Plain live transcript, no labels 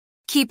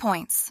Key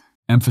points.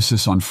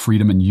 Emphasis on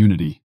freedom and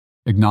unity,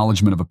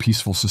 acknowledgement of a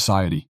peaceful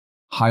society,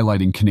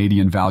 highlighting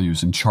Canadian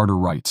values and charter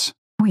rights.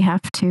 We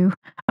have to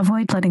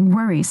avoid letting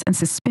worries and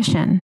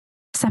suspicion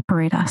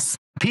separate us.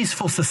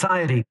 Peaceful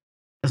society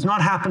does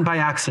not happen by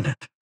accident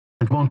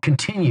and won't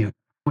continue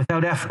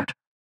without effort.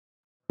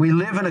 We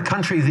live in a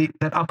country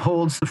that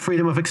upholds the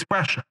freedom of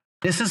expression.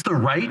 This is the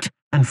right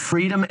and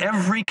freedom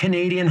every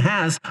Canadian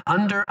has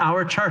under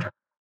our charter.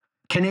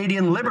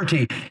 Canadian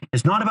liberty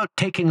is not about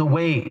taking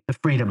away the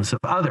freedoms of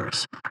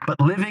others,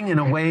 but living in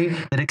a way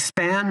that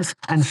expands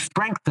and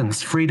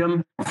strengthens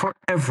freedom for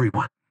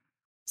everyone.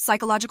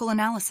 Psychological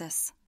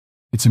analysis.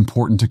 It's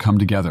important to come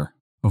together,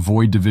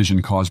 avoid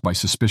division caused by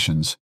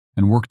suspicions,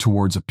 and work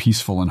towards a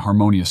peaceful and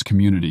harmonious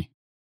community.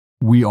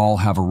 We all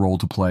have a role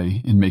to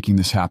play in making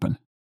this happen.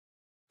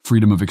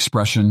 Freedom of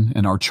expression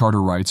and our charter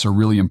rights are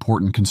really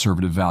important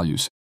conservative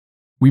values.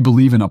 We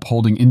believe in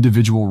upholding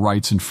individual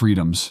rights and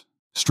freedoms,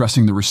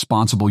 stressing the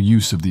responsible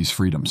use of these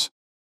freedoms.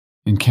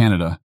 In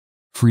Canada,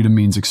 freedom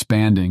means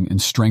expanding and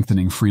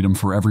strengthening freedom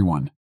for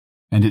everyone,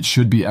 and it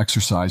should be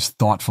exercised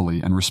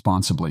thoughtfully and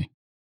responsibly.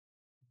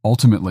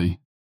 Ultimately,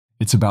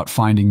 it's about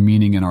finding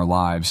meaning in our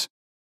lives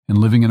and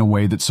living in a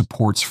way that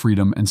supports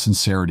freedom and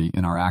sincerity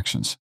in our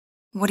actions.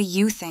 What do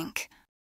you think?